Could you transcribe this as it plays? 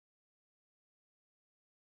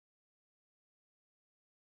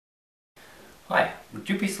Hi, would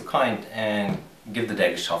you be so kind and give the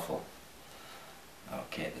deck a shuffle?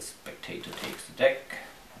 Okay, the spectator takes the deck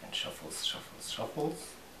and shuffles, shuffles, shuffles.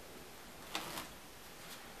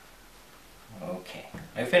 Okay,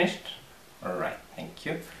 are you finished? Alright, thank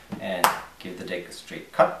you. And give the deck a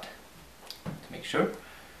straight cut to make sure.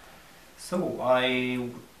 So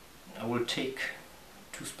I will take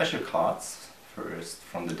two special cards first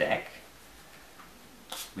from the deck,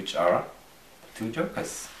 which are two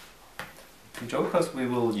jokers. Two jokers we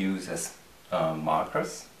will use as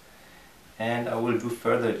markers, and I will do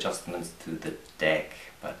further adjustments to the deck,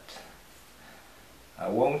 but I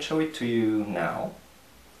won't show it to you now,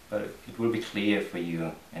 but it will be clear for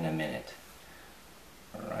you in a minute.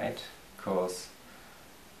 Alright, because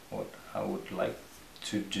what I would like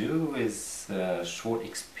to do is a short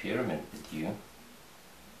experiment with you.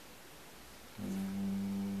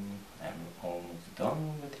 I'm almost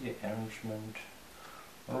done with the arrangement.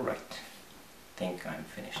 Alright, think I'm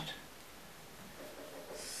finished.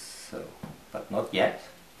 So, but not yet.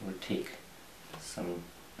 We'll take some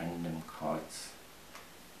random cards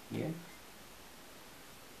here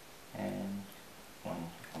and one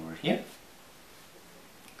over here,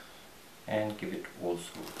 and give it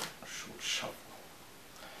also a short shuffle.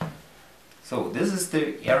 So this is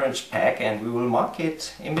the arranged pack, and we will mark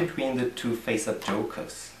it in between the two face-up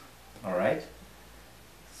jokers. Alright?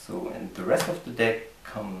 So, and the rest of the deck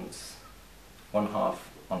comes one half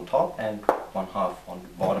on top and one half on the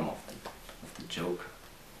bottom of the joker.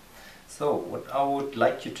 So what I would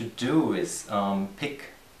like you to do is pick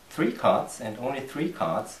three cards, and only three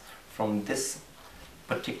cards, from this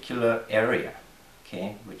particular area,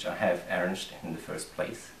 okay, which I have arranged in the first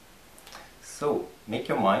place. So make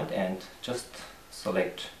your mind and just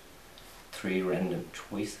select three random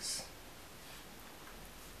choices.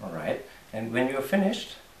 Alright, and when you're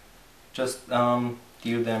finished, just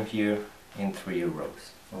deal them here in 3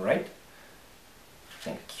 rows. Alright?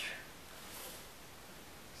 Thank you.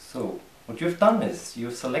 So what you've done is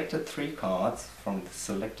you've selected three cards from the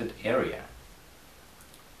selected area.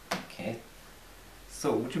 Okay.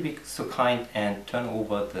 So would you be so kind and turn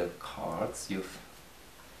over the cards you've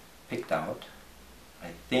picked out?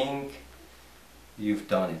 I think you've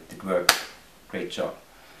done it. It worked. Great job.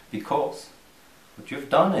 Because what you've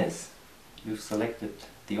done is you've selected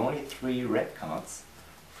the only three red cards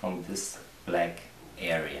from this black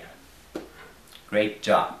area. Great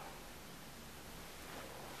job.